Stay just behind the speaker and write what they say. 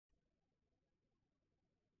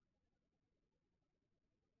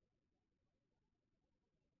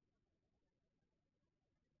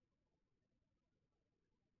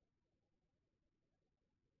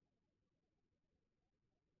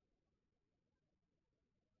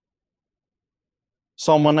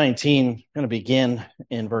Psalm 119, I'm going to begin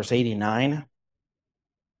in verse 89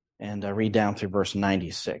 and read down through verse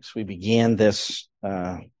 96. We began this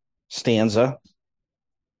stanza.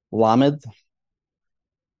 Lamed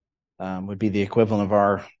would be the equivalent of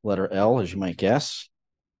our letter L, as you might guess.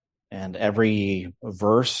 And every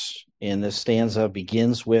verse in this stanza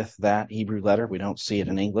begins with that Hebrew letter. We don't see it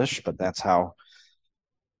in English, but that's how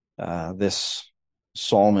this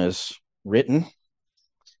psalm is written.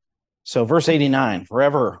 So verse 89,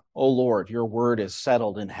 forever, O Lord, your word is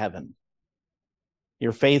settled in heaven.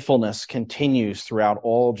 Your faithfulness continues throughout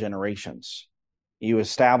all generations. You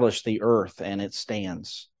establish the earth and it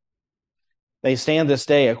stands. They stand this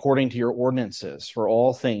day according to your ordinances, for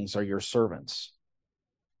all things are your servants.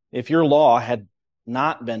 If your law had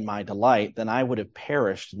not been my delight, then I would have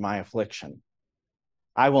perished in my affliction.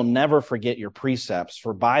 I will never forget your precepts,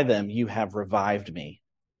 for by them you have revived me.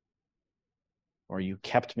 Or you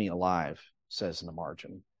kept me alive, says in the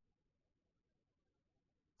margin.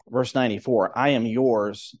 Verse 94, I am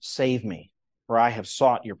yours, save me, for I have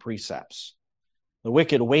sought your precepts. The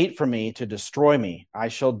wicked wait for me to destroy me. I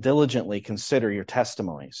shall diligently consider your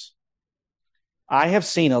testimonies. I have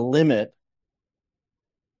seen a limit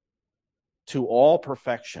to all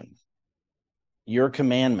perfection. Your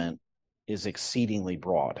commandment is exceedingly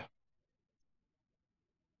broad.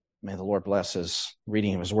 May the Lord bless his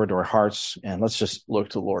reading of his word to our hearts. And let's just look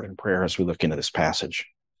to the Lord in prayer as we look into this passage.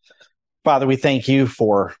 Father, we thank you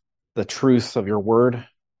for the truth of your word,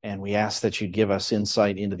 and we ask that you give us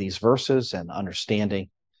insight into these verses and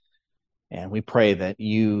understanding. And we pray that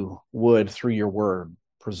you would, through your word,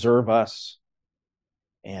 preserve us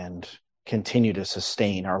and continue to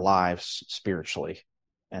sustain our lives spiritually.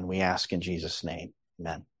 And we ask in Jesus' name,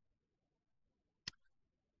 amen.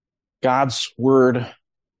 God's word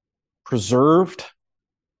preserved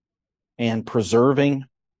and preserving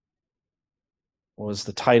was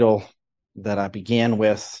the title that I began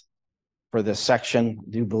with for this section. I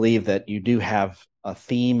do believe that you do have a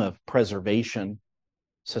theme of preservation,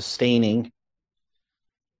 sustaining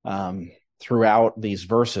throughout these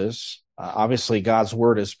verses. Obviously, God's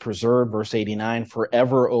word is preserved. Verse 89,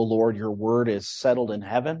 forever, O Lord, your word is settled in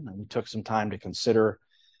heaven. And we took some time to consider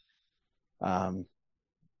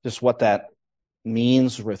just what that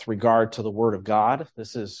means with regard to the word of God.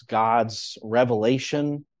 This is God's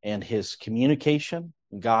revelation and his communication.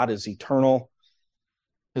 God is eternal.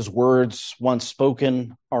 His words, once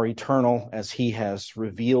spoken, are eternal as he has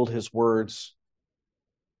revealed his words.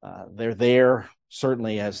 They're there,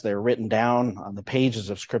 certainly as they're written down on the pages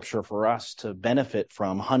of Scripture for us to benefit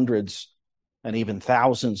from hundreds and even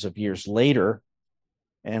thousands of years later.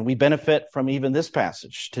 And we benefit from even this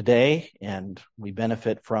passage today, and we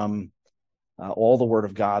benefit from all the word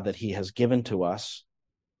of God that he has given to us.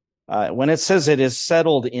 When it says it is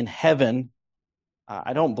settled in heaven,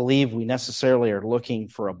 I don't believe we necessarily are looking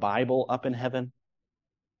for a Bible up in heaven.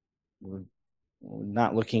 We're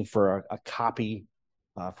not looking for a copy.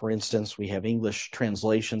 For instance, we have English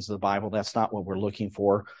translations of the Bible. That's not what we're looking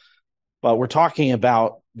for. But we're talking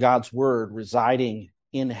about God's word residing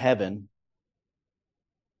in heaven,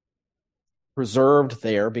 preserved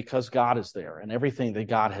there because God is there. And everything that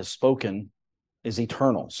God has spoken is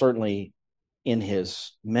eternal, certainly in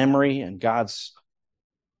his memory and God's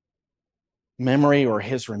memory or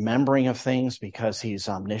his remembering of things, because he's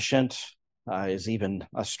omniscient, is even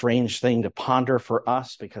a strange thing to ponder for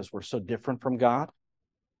us because we're so different from God.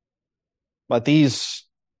 But these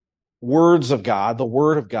words of God, the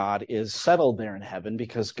word of God, is settled there in heaven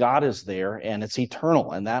because God is there and it's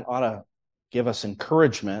eternal. And that ought to give us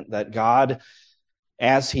encouragement that God,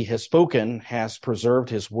 as he has spoken, has preserved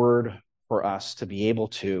his word for us to be able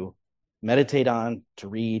to meditate on, to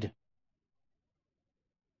read.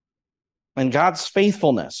 And God's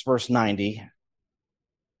faithfulness, verse 90,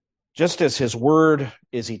 just as his word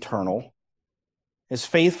is eternal, his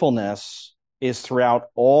faithfulness is throughout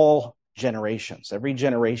all generations. Every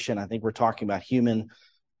generation, I think we're talking about human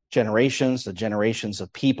generations, the generations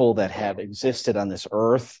of people that have existed on this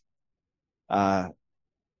earth,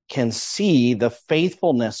 can see the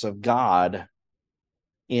faithfulness of God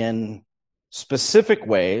in specific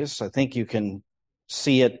ways. I think you can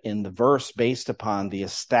see it in the verse based upon the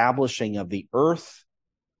establishing of the earth,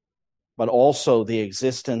 but also the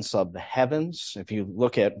existence of the heavens. If you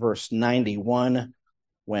look at verse 91,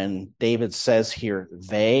 when David says here,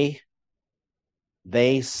 they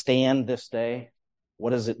stand this day. What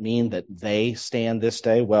does it mean that they stand this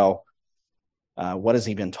day? Well, what has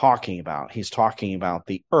he been talking about? He's talking about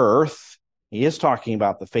the earth. He is talking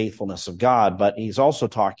about the faithfulness of God, but he's also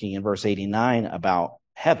talking in verse 89 about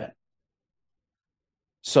heaven.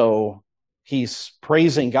 So he's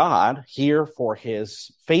praising God here for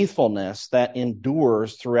his faithfulness that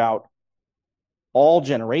endures throughout all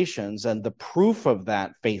generations. And the proof of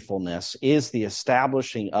that faithfulness is the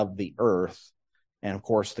establishing of the earth and, of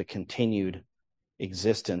course, the continued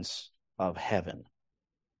existence of heaven.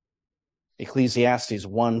 Ecclesiastes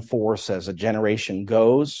 1:4 says, a generation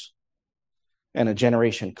goes and a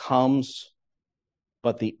generation comes,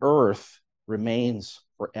 but the earth remains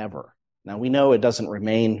forever. Now, we know it doesn't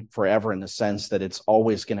remain forever in the sense that it's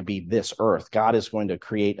always going to be this earth. God is going to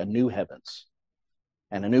create a new heavens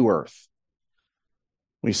and a new earth.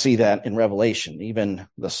 We see that in Revelation. Even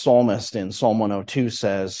the psalmist in Psalm 102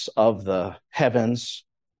 says, of the heavens,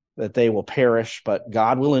 that they will perish, but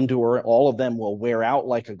God will endure. All of them will wear out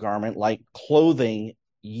like a garment, like clothing.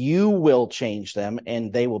 You will change them,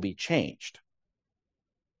 and they will be changed.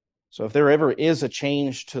 So if there ever is a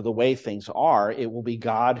change to the way things are, it will be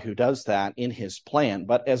God who does that in his plan.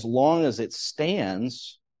 But as long as it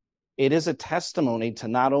stands, it is a testimony to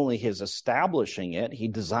not only his establishing it, he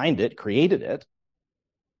designed it, created it,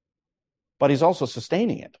 but he's also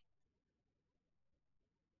sustaining it.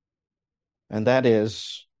 And that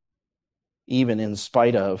is even in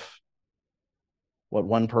spite of what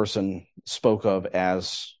one person spoke of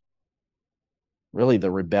as really the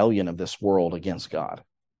rebellion of this world against God.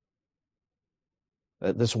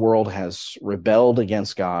 That this world has rebelled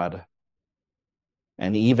against God,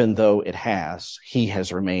 and even though it has, he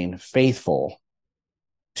has remained faithful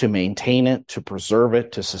to maintain it, to preserve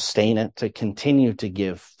it, to sustain it, to continue to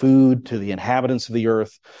give food to the inhabitants of the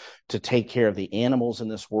earth, to take care of the animals in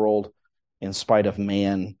this world in spite of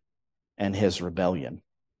man and his rebellion.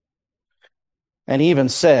 And he even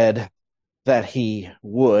said that he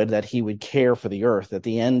would care for the earth. At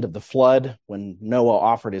the end of the flood, when Noah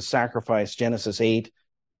offered his sacrifice, Genesis 8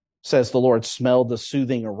 says, the Lord smelled the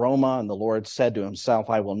soothing aroma, and the Lord said to himself,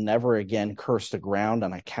 I will never again curse the ground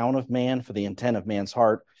on account of man, for the intent of man's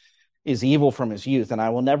heart is evil from his youth, and I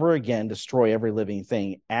will never again destroy every living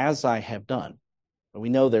thing as I have done. But we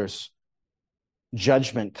know there's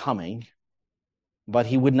judgment coming, but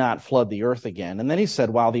he would not flood the earth again. And then he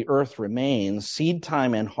said, while the earth remains, seed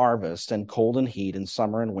time and harvest, and cold and heat, and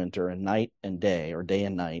summer and winter, and night and day, or day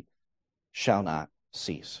and night, shall not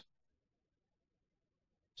cease.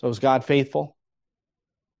 So is God faithful?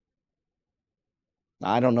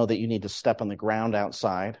 I don't know that you need to step on the ground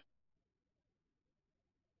outside.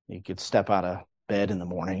 You could step out of bed in the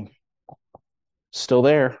morning. Still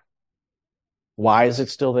there. Why is it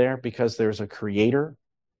still there? Because there's a creator.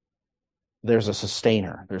 There's a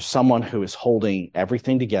sustainer. There's someone who is holding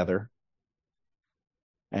everything together,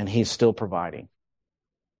 and he's still providing.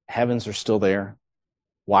 Heavens are still there.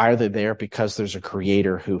 Why are they there? Because there's a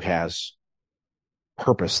creator who has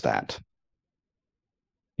purposed that.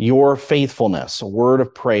 Your faithfulness, a word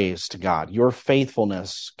of praise to God, your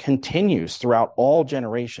faithfulness continues throughout all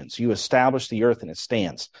generations. You establish the earth and it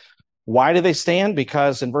stands. Why do they stand?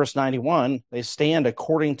 Because in verse 91, they stand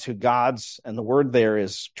according to God's, and the word there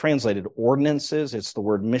is translated ordinances. It's the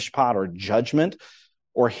word mishpat, or judgment,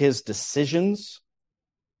 or his decisions.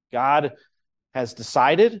 God has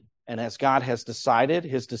decided, and as God has decided,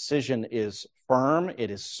 his decision is firm, it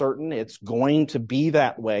is certain, it's going to be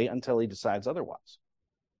that way until he decides otherwise.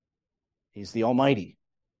 He's the Almighty.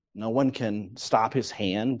 No one can stop his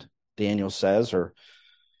hand, Daniel says, or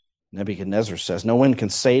Nebuchadnezzar says. No one can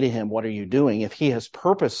say to him, what are you doing? If he has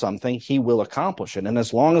purposed something, he will accomplish it. And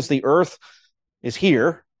as long as the earth is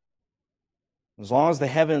here, as long as the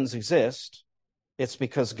heavens exist, it's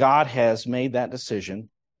because God has made that decision.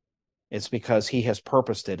 It's because he has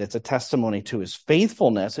purposed it. It's a testimony to his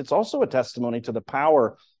faithfulness. It's also a testimony to the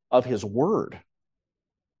power of his word.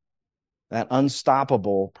 That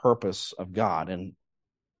unstoppable purpose of God. And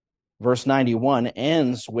verse 91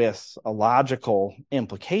 ends with a logical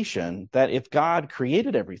implication that if God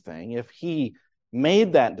created everything, if he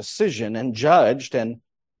made that decision and judged and,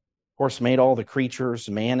 of course, made all the creatures,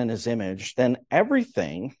 man in his image, then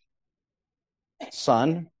everything,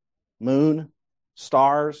 sun, moon,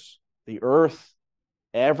 stars, the earth,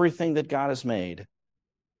 everything that God has made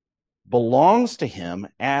belongs to him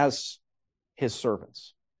as his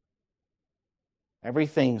servants.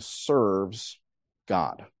 Everything serves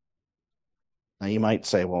God. Now you might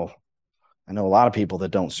say, well, I know a lot of people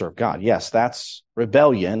that don't serve God. Yes, that's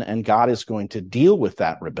rebellion, and God is going to deal with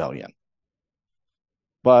that rebellion.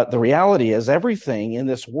 But the reality is everything in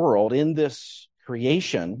this world, in this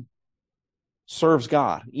creation, serves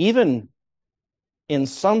God. Even in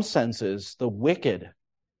some senses, the wicked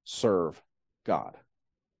serve God.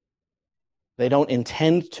 They don't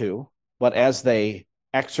intend to, but as they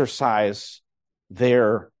exercise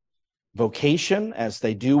their vocation, as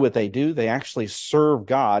they do what they do, they actually serve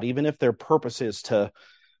God, even if their purpose is to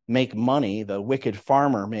make money. The wicked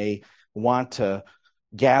farmer may want to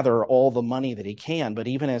gather all the money that he can, but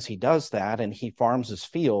even as he does that and he farms his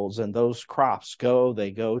fields and those crops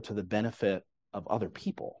they go to the benefit of other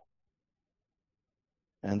people.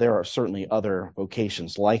 And there are certainly other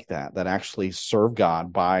vocations like that actually serve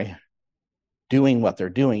God by doing what they're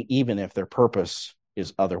doing, even if their purpose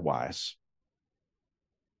is otherwise.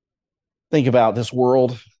 Think about this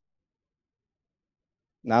world,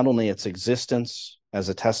 not only its existence as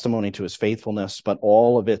a testimony to his faithfulness, but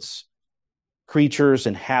all of its creatures,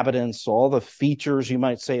 inhabitants, all the features, you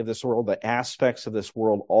might say, of this world, the aspects of this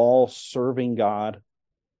world, all serving God,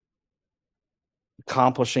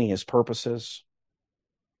 accomplishing his purposes.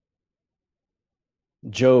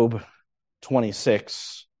 Job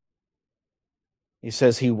 26, he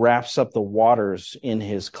says he wraps up the waters in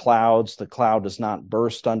his clouds. The cloud does not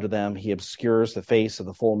burst under them. He obscures the face of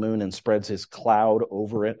the full moon and spreads his cloud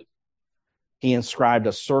over it. He inscribed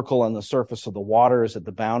a circle on the surface of the waters at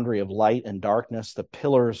the boundary of light and darkness. The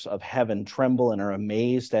pillars of heaven tremble and are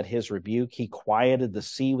amazed at his rebuke. He quieted the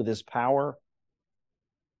sea with his power.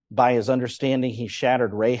 By his understanding, he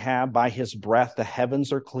shattered Rahab. By his breath, the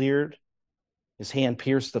heavens are cleared. His hand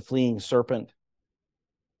pierced the fleeing serpent.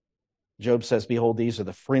 Job says, behold, these are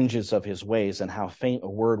the fringes of his ways, and how faint a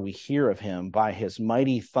word we hear of him. By his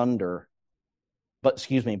mighty thunder, but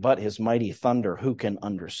his mighty thunder, who can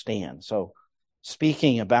understand? So,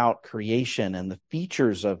 speaking about creation and the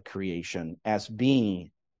features of creation as being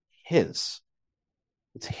his.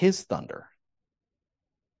 It's his thunder.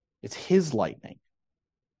 It's his lightning.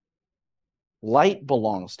 Light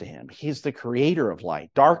belongs to him. He's the creator of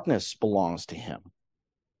light. Darkness belongs to him.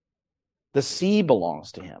 The sea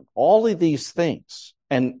belongs to him. All of these things.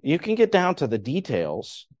 And you can get down to the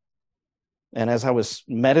details. And as I was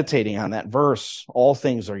meditating on that verse, all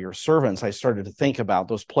things are your servants, I started to think about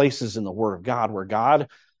those places in the Word of God where God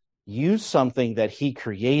used something that he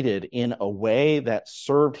created in a way that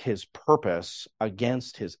served his purpose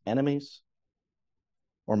against his enemies,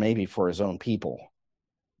 or maybe for his own people.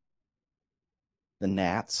 The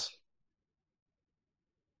gnats,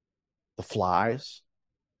 the flies,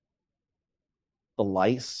 the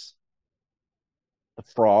lice, the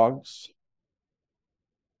frogs.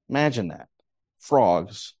 Imagine that.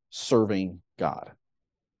 Frogs serving God.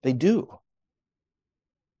 They do.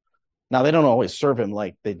 Now, they don't always serve him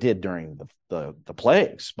like they did during the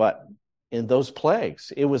plagues, but in those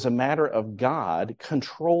plagues, it was a matter of God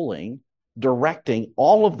controlling, directing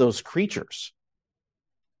all of those creatures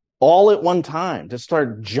all at one time to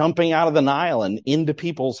start jumping out of the Nile and into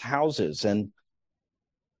people's houses. And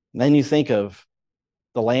then you think of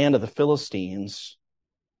the land of the Philistines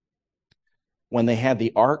when they had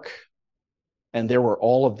the ark, and there were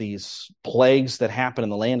all of these plagues that happened in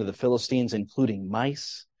the land of the Philistines, including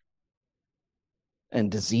mice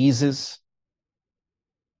and diseases.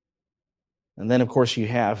 And then, of course, you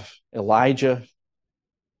have Elijah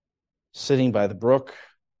sitting by the brook,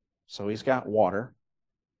 so he's got water.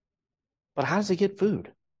 But how does he get food?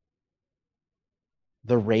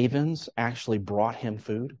 The ravens actually brought him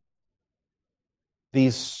food.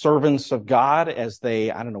 These servants of God, as I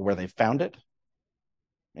don't know where they found it.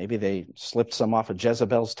 Maybe they slipped some off of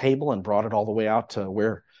Jezebel's table and brought it all the way out to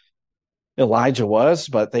where Elijah was,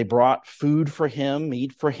 but they brought food for him,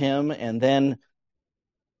 meat for him, and then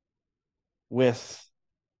with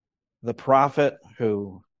the prophet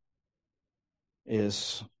who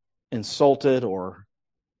is insulted or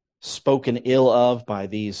spoken ill of by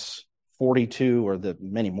these 42, or the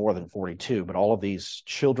many more than 42, but all of these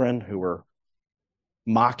children who were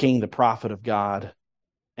mocking the prophet of God,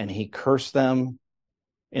 and he cursed them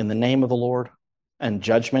in the name of the Lord, and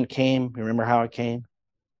judgment came. Remember how it came?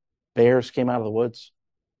 Bears came out of the woods.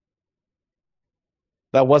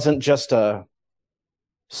 That wasn't just a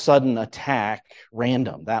sudden attack,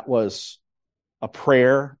 random. That was a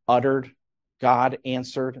prayer uttered. God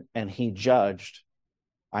answered, and he judged,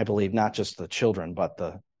 I believe, not just the children, but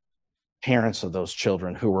the parents of those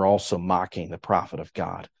children who were also mocking the prophet of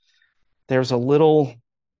God. There's a little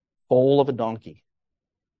foal of a donkey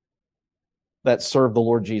that served the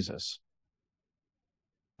Lord Jesus.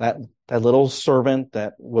 That little servant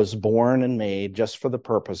that was born and made just for the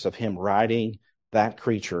purpose of him riding that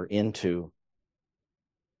creature into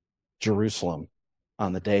Jerusalem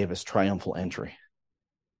on the day of his triumphal entry.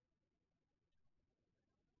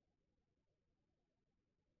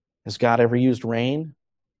 Has God ever used rain?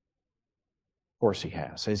 Of course he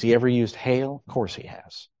has. Has he ever used hail? Of course he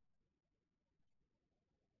has.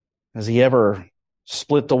 Has he ever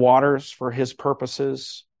split the waters for his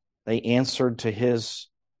purposes? They answered to his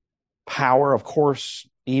power. Of course,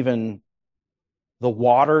 even the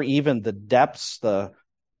water, even the depths, the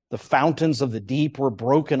fountains of the deep were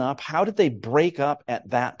broken up. How did they break up at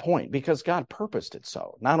that point? Because God purposed it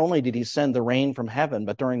so. Not only did he send the rain from heaven,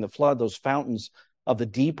 but during the flood, those fountains of the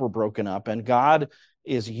deep were broken up, and God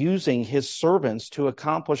is using his servants to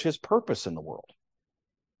accomplish his purpose in the world.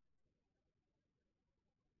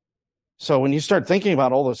 So when you start thinking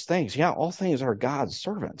about all those things, yeah, all things are God's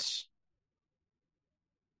servants.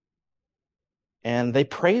 And they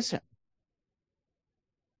praise him.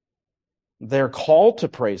 They're called to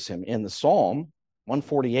praise him in the Psalm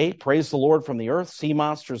 148. Praise the Lord from the earth, sea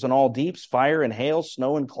monsters and all deeps, fire and hail,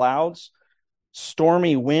 snow and clouds,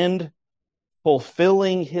 stormy wind,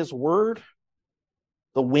 fulfilling his word.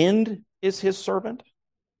 The wind is his servant.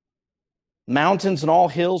 Mountains and all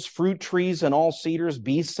hills, fruit trees and all cedars,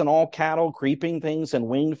 beasts and all cattle, creeping things and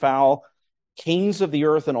winged fowl, kings of the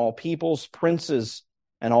earth and all peoples, princes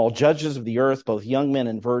and all judges of the earth, both young men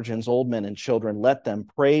and virgins, old men and children, let them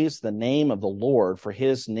praise the name of the Lord, for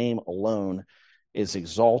his name alone is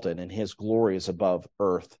exalted, and his glory is above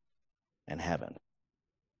earth and heaven.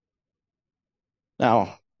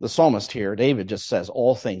 Now, the psalmist here, David, just says,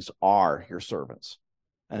 all things are your servants.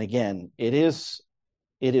 And again, it is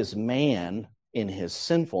man in his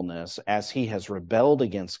sinfulness, as he has rebelled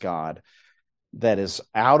against God, that is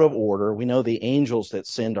out of order. We know the angels that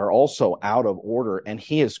sinned are also out of order, and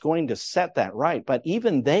he is going to set that right. But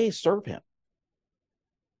even they serve him.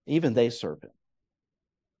 Even they serve him.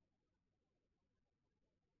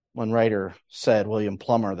 One writer said, William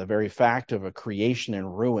Plummer, the very fact of a creation in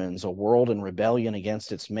ruins, a world in rebellion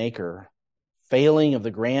against its maker, failing of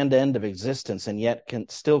the grand end of existence, and yet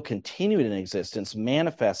still continued in existence,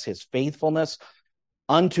 manifests his faithfulness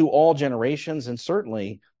unto all generations, and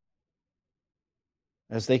certainly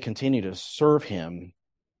as they continue to serve him,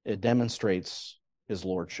 it demonstrates his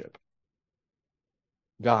lordship.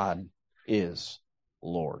 God is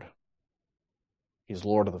Lord. He's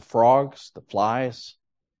Lord of the frogs, the flies,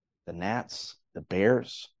 the gnats, the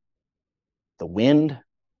bears, the wind,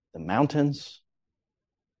 the mountains.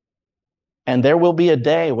 And there will be a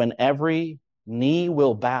day when every knee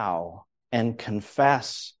will bow and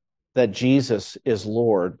confess that Jesus is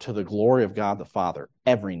Lord to the glory of God the Father.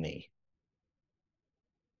 Every knee.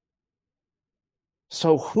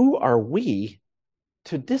 So who are we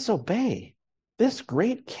to disobey this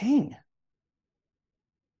great king?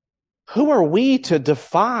 Who are we to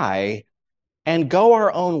defy and go our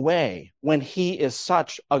own way when he is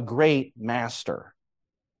such a great master?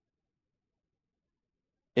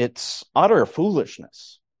 It's utter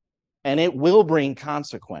foolishness, and it will bring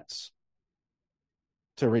consequence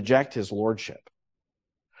to reject his lordship.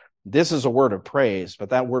 This is a word of praise,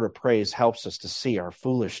 but that word of praise helps us to see our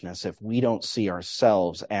foolishness if we don't see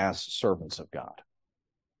ourselves as servants of God,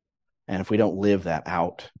 and if we don't live that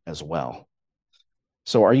out as well.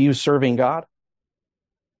 So are you serving God?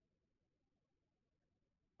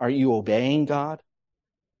 Are you obeying God?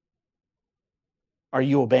 Are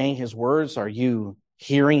you obeying his words? Are you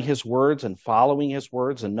hearing his words and following his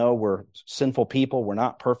words? And no, we're sinful people. We're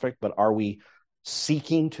not perfect, but are we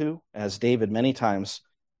seeking to, as David many times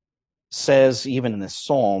says, even in this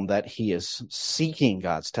psalm, that he is seeking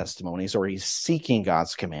God's testimonies, or he's seeking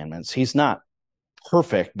God's commandments. He's not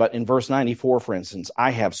perfect, but in verse 94, for instance,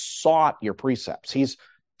 I have sought your precepts. He's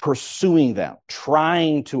pursuing them,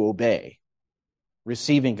 trying to obey,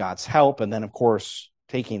 receiving God's help, and then, of course,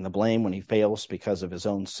 taking the blame when he fails because of his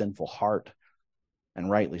own sinful heart,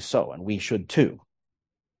 and rightly so, and we should too.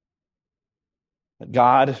 But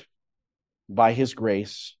God, by his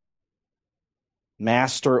grace,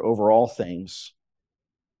 master over all things,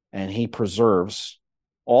 and he preserves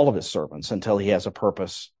all of his servants until he has a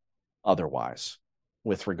purpose otherwise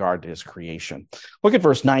with regard to his creation. Look at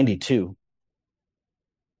verse 92.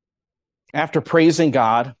 After praising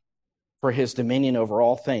God for his dominion over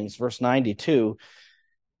all things, verse 92,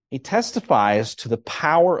 he testifies to the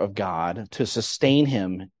power of God to sustain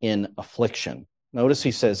him in affliction. Notice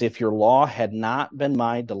he says, if your law had not been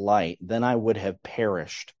my delight, then I would have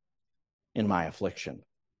perished in my affliction.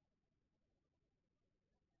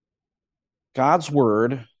 God's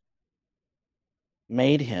word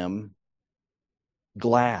made him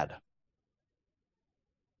glad.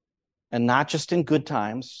 And not just in good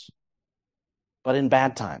times, but in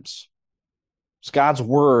bad times. It's God's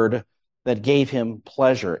word that gave him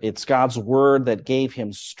pleasure. It's God's word that gave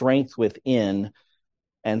him strength within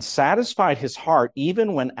and satisfied his heart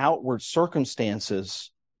even when outward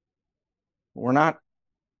circumstances were not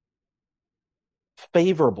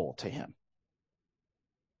favorable to him.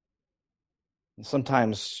 And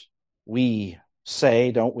sometimes we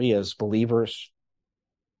say, don't we, as believers,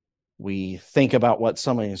 We think about what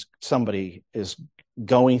somebody is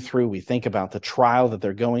going through. We think about the trial that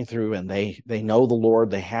they're going through, and they know the Lord,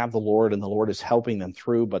 they have the Lord, and the Lord is helping them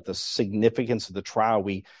through. But the significance of the trial,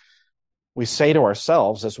 we say to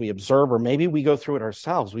ourselves as we observe, or maybe we go through it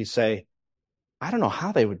ourselves, we say, I don't know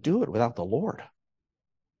how they would do it without the Lord.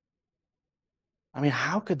 I mean,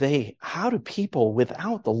 how do people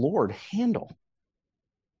without the Lord handle?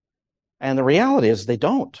 And the reality is they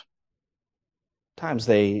don't. Times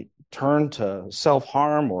they turn to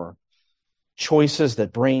self-harm or choices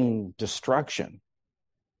that bring destruction.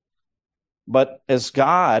 But as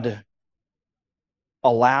God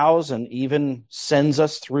allows and even sends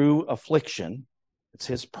us through affliction, it's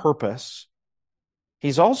his purpose,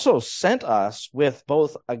 he's also sent us with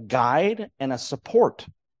both a guide and a support.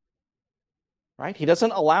 Right? He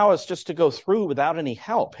doesn't allow us just to go through without any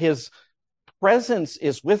help. His presence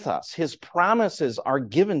is with us. His promises are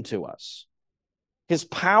given to us. His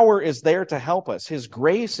power is there to help us. His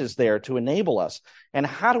grace is there to enable us. And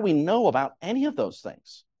how do we know about any of those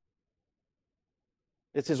things?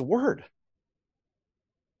 It's his word.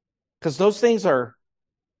 Because those things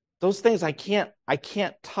I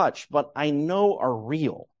can't touch, but I know are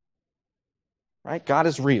real. Right? God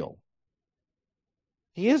is real.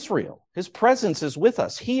 He is real. His presence is with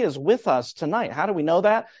us. He is with us tonight. How do we know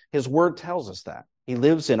that? His word tells us that. He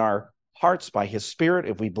lives in our hearts by his Spirit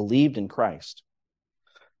if we believed in Christ.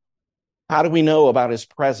 How do we know about his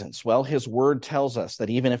presence? Well, his word tells us that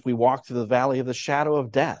even if we walk through the valley of the shadow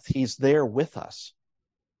of death, he's there with us.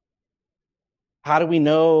 How do we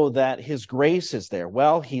know that his grace is there?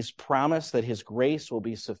 Well, he's promised that his grace will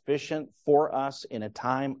be sufficient for us in a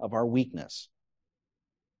time of our weakness.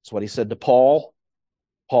 That's what he said to Paul.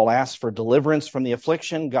 Paul asked for deliverance from the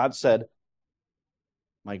affliction. God said,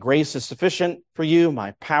 my grace is sufficient for you.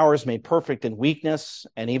 My power is made perfect in weakness.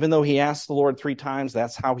 And even though he asked the Lord 3 times,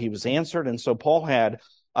 that's how he was answered. And so Paul had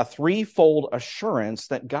a 3-fold assurance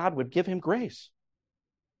that God would give him grace.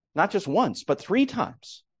 Not just once, but 3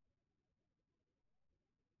 times.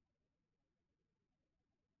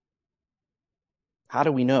 How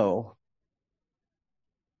do we know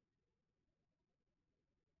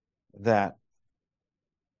that?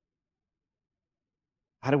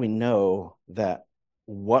 How do we know that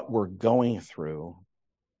what we're going through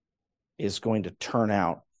is going to turn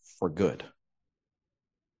out for good?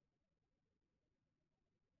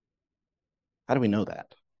 How do we know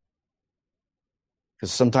that?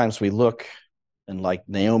 Because sometimes we look, and like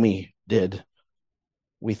Naomi did,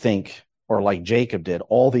 we think, or like Jacob did,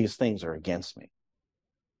 all these things are against me.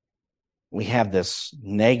 We have this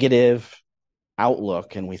negative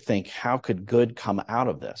outlook, and we think, how could good come out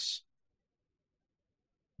of this?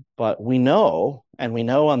 But we know, and we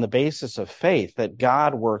know on the basis of faith, that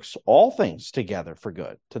God works all things together for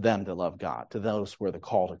good to them that love God, to those who are the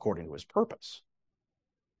called according to his purpose.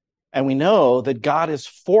 And we know that God is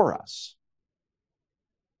for us.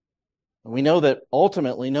 And we know that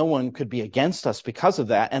ultimately no one could be against us because of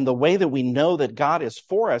that. And the way that we know that God is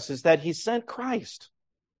for us is that he sent Christ.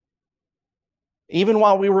 Even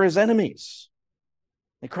while we were his enemies.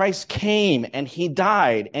 And Christ came and he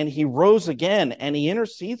died and he rose again and he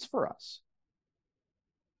intercedes for us.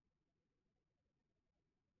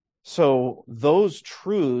 So those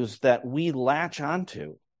truths that we latch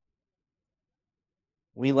onto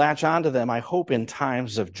them, I hope, in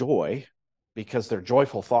times of joy, because they're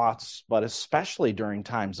joyful thoughts, but especially during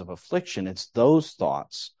times of affliction, it's those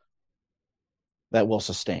thoughts that will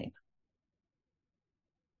sustain.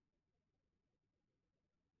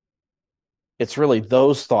 It's really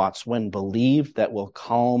those thoughts, when believed, that will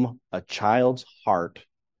calm a child's heart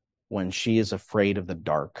when she is afraid of the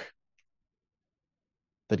dark.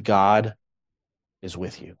 That God is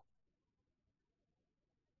with you.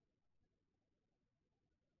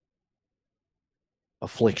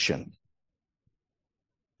 Affliction.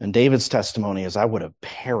 And David's testimony is, I would have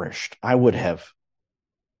perished. I would have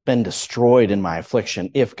been destroyed in my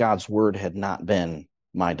affliction if God's word had not been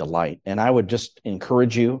my delight. And I would just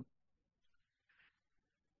encourage you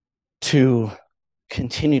to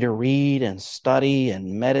continue to read and study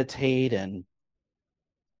and meditate and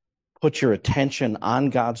put your attention on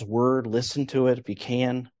God's word. Listen to it if you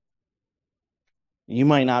can. You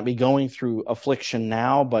might not be going through affliction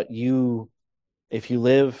now, but if you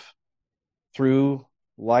live through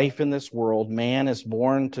life in this world, man is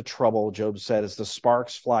born to trouble, Job said, as the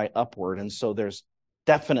sparks fly upward. And so there's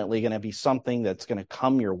definitely going to be something that's going to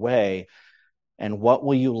come your way. And what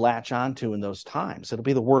will you latch onto in those times? It'll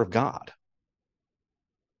be the word of God.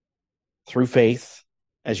 Through faith,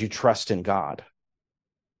 as you trust in God.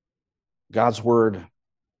 God's word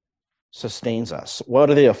sustains us. What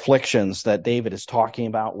are the afflictions that David is talking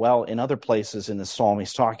about? Well, in other places in the psalm,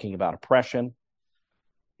 he's talking about oppression.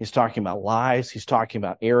 He's talking about lies. He's talking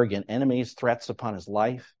about arrogant enemies, threats upon his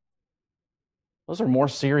life. Those are more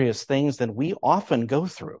serious things than we often go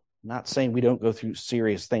through. I'm not saying we don't go through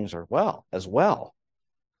serious things as well.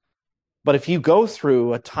 But if you go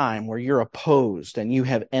through a time where you're opposed and you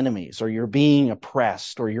have enemies, or you're being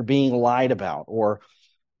oppressed, or you're being lied about, or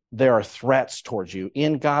there are threats towards you,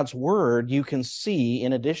 in God's word, you can see,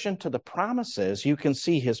 in addition to the promises, you can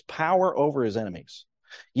see his power over his enemies.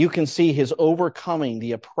 You can see his overcoming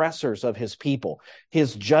the oppressors of his people,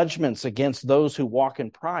 his judgments against those who walk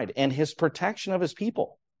in pride, and his protection of his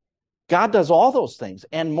people. God does all those things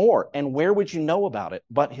and more. And where would you know about it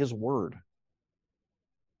but his word?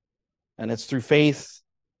 And it's through faith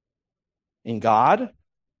in God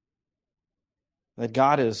that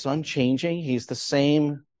God is unchanging. He's the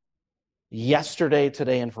same yesterday,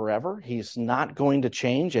 today, and forever. He's not going to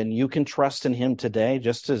change, and you can trust in him today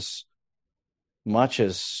just as much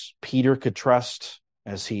as Peter could trust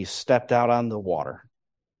as he stepped out on the water.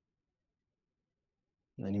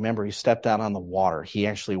 And you remember, he stepped out on the water. He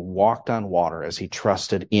actually walked on water as he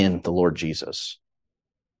trusted in the Lord Jesus.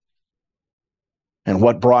 And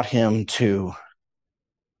what brought him to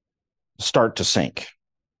start to sink?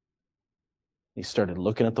 He started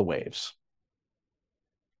looking at the waves.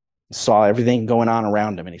 He saw everything going on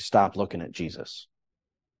around him, and he stopped looking at Jesus.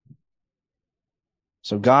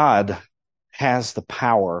 So God has the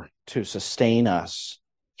power to sustain us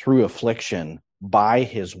through affliction by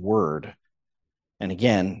his word. And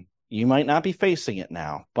again, you might not be facing it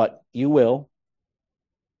now, but you will.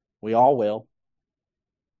 We all will.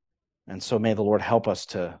 And so may the Lord help us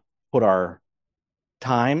to put our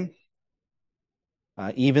time,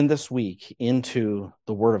 even this week, into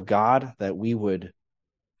the word of God, that we would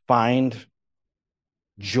find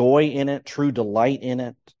joy in it, true delight in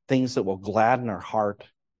it, things that will gladden our heart.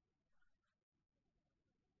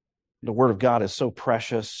 The word of God is so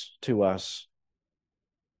precious to us,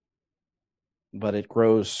 but it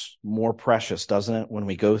grows more precious, doesn't it, when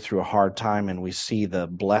we go through a hard time and we see the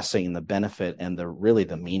blessing, the benefit, and really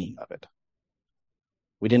the meaning of it.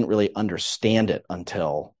 We didn't really understand it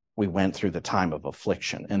until we went through the time of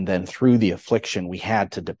affliction. And then through the affliction, we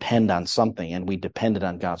had to depend on something, and we depended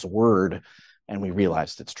on God's word, and we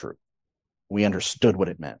realized it's true. We understood what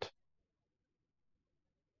it meant.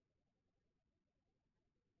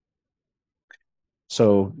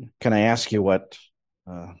 So can I ask you what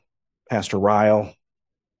Pastor Ryle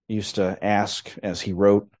used to ask as he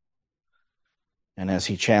wrote and as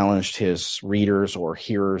he challenged his readers or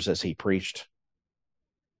hearers as he preached?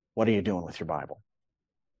 What are you doing with your Bible?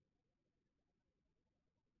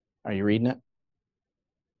 Are you reading it?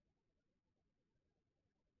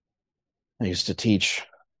 I used to teach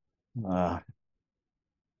high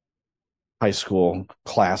school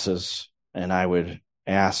classes, and I would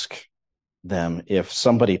ask them, if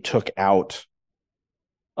somebody took out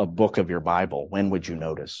a book of your Bible, when would you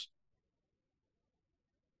notice?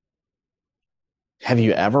 Have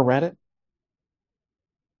you ever read it?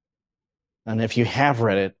 And if you have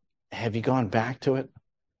read it, have you gone back to it?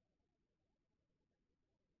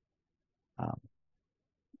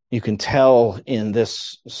 You can tell in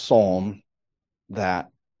this psalm that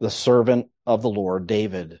the servant of the Lord,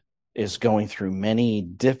 David, is going through many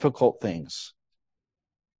difficult things.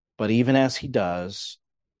 But even as he does,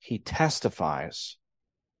 he testifies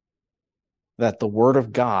that the word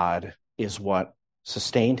of God is what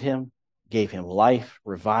sustained him, gave him life,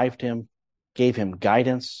 revived him, gave him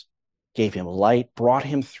guidance, gave him light, brought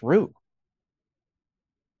him through.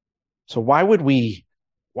 So why would we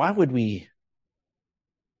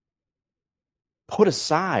put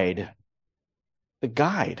aside the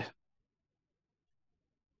guide?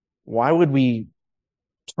 Why would we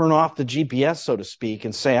turn off the GPS, so to speak,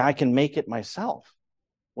 and say, I can make it myself,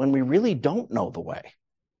 when we really don't know the way?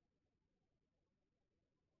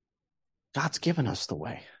 God's given us the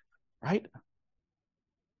way, right?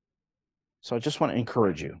 So I just want to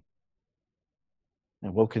encourage you.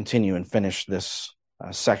 And we'll continue and finish this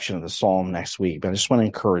section of the psalm next week. But I just want to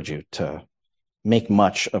encourage you to make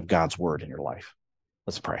much of God's word in your life.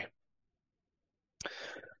 Let's pray.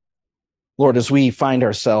 Lord, as we find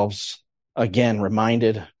ourselves again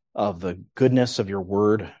reminded of the goodness of your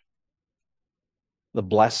word, the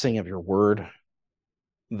blessing of your word,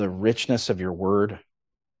 the richness of your word,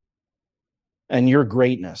 and your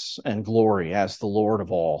greatness and glory as the Lord of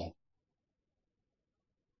all,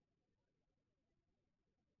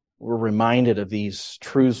 we're reminded of these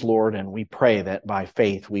truths, Lord, and we pray that by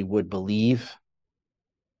faith we would believe,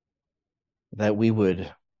 that we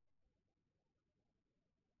would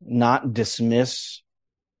not dismiss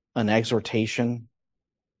an exhortation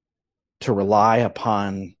to rely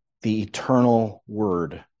upon the eternal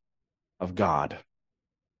word of God,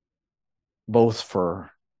 both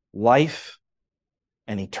for life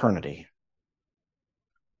and eternity.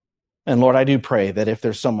 And Lord, I do pray that if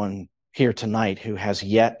there's someone here tonight who has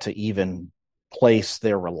yet to even place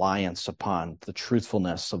their reliance upon the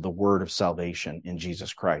truthfulness of the word of salvation in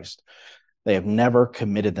Jesus Christ, they have never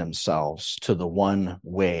committed themselves to the one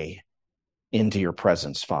way into your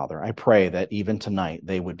presence, Father. I pray that even tonight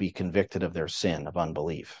they would be convicted of their sin of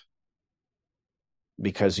unbelief,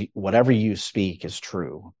 because whatever you speak is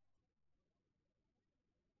true.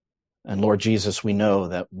 And Lord Jesus, we know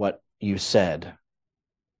that what you said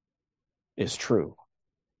is true.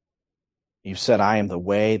 You said, I am the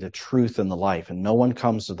way, the truth, and the life, and no one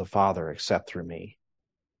comes to the Father except through me.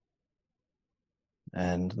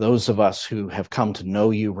 And those of us who have come to know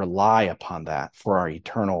you rely upon that for our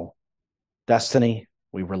eternal destiny.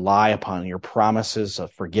 We rely upon your promises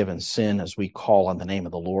of forgiven sin as we call on the name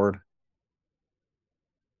of the Lord.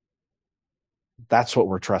 That's what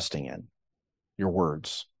we're trusting in, your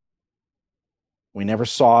words. We never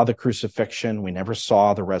saw the crucifixion. We never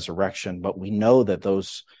saw the resurrection, but we know that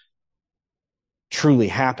those truly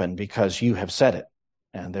happened because you have said it,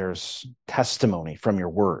 and there's testimony from your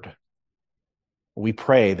word. We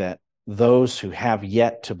pray that those who have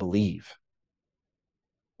yet to believe,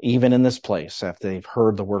 even in this place, after they've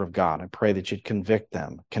heard the word of God, I pray that you'd convict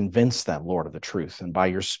them, convince them, Lord, of the truth, and by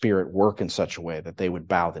your Spirit work in such a way that they would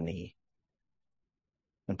bow the knee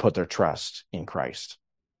and put their trust in Christ.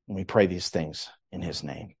 And we pray these things in his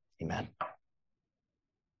name. Amen.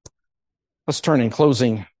 Let's turn in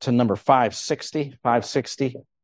closing to number 560. 560.